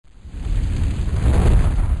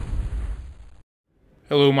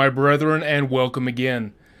Hello, my brethren, and welcome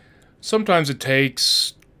again. Sometimes it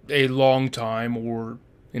takes a long time, or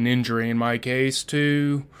an injury in my case,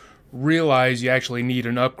 to realize you actually need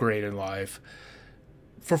an upgrade in life.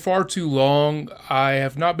 For far too long, I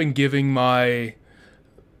have not been giving my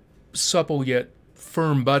supple yet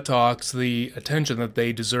firm buttocks the attention that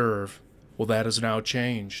they deserve. Well, that has now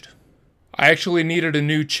changed. I actually needed a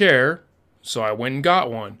new chair, so I went and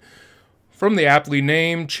got one. From the aptly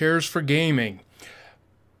named Chairs4Gaming.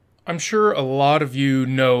 I'm sure a lot of you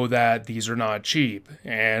know that these are not cheap,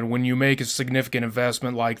 and when you make a significant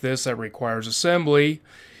investment like this that requires assembly,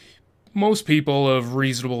 most people of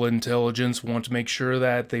reasonable intelligence want to make sure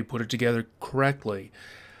that they put it together correctly.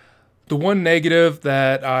 The one negative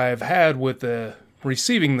that I've had with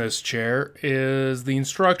receiving this chair is the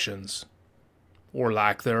instructions, or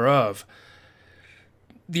lack thereof.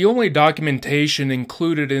 The only documentation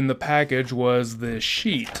included in the package was the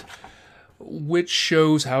sheet, which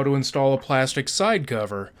shows how to install a plastic side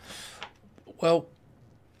cover. Well,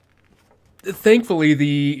 thankfully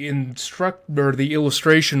the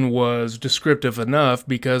illustration was descriptive enough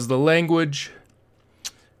because the language,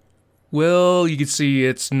 well, you can see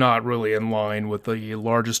it's not really in line with the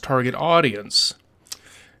largest target audience.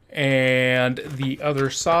 And the other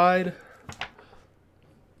side,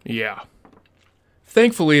 yeah.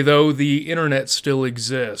 Thankfully, though, the internet still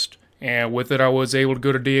exists. And with it, I was able to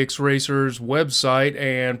go to DXRacer's website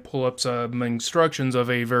and pull up some instructions of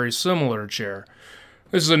a very similar chair.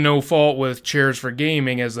 This is a no fault with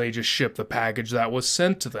Chairs4Gaming, as they just shipped the package that was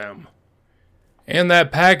sent to them. And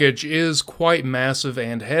that package is quite massive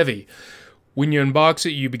and heavy. When you unbox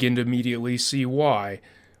it, you begin to immediately see why.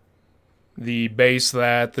 The base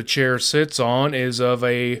that the chair sits on is of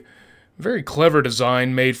a very clever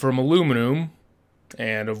design made from aluminum,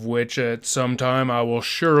 and of which at some time I will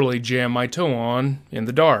surely jam my toe on in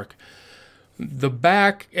the dark. The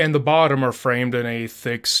back and the bottom are framed in a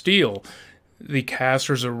thick steel. The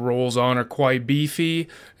casters it rolls on are quite beefy,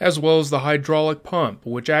 as well as the hydraulic pump,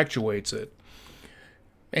 which actuates it.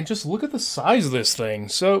 And just look at the size of this thing.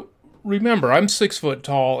 So, remember, I'm 6 foot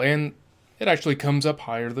tall, and it actually comes up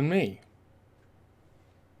higher than me.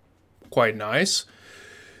 Quite nice.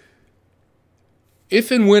 If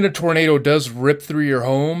and when a tornado does rip through your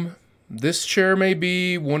home, this chair may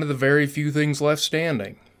be one of the very few things left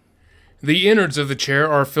standing. The innards of the chair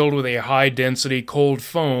are filled with a high-density cold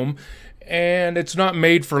foam, and it's not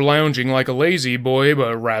made for lounging like a lazy boy,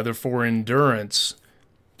 but rather for endurance.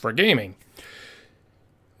 For gaming.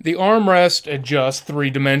 The armrest adjusts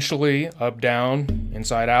three-dimensionally, up, down,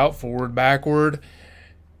 inside out, forward, backward,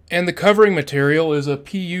 and the covering material is a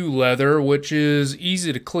PU leather, which is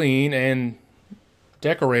easy to clean and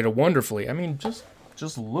decorated wonderfully. I mean, just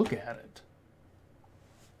look at it.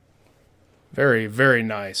 Very, very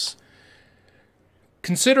nice.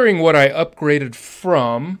 Considering what I upgraded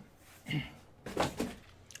from,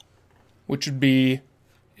 which would be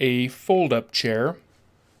a fold-up chair,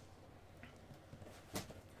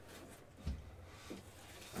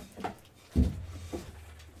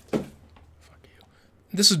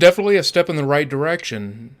 this is definitely a step in the right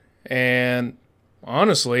direction. And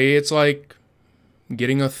honestly, it's like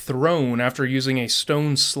getting a throne after using a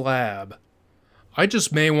stone slab. I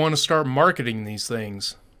just may want to start marketing these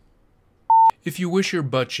things. If you wish your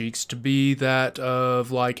butt cheeks to be that of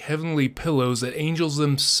like heavenly pillows that angels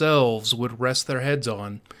themselves would rest their heads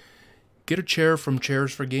on, get a chair from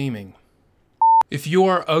Chairs4Gaming. If you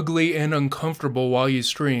are ugly and uncomfortable while you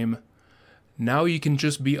stream, now you can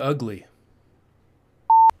just be ugly.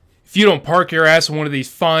 If you don't park your ass in one of these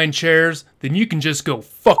fine chairs, then you can just go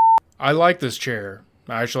fuck. I like this chair.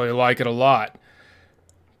 I actually like it a lot.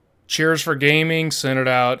 Chairs4Gaming sent it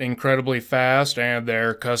out incredibly fast, and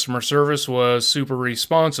their customer service was super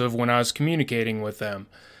responsive when I was communicating with them.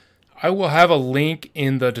 I will have a link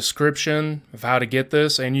in the description of how to get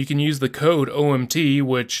this, and you can use the code OMT,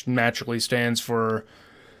 which naturally stands for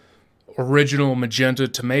Original Magenta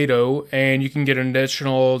Tomato, and you can get an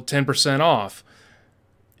additional 10% off.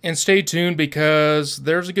 And stay tuned because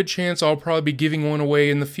there's a good chance I'll probably be giving one away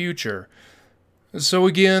in the future. So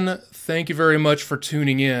again, thank you very much for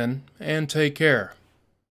tuning in, and take care.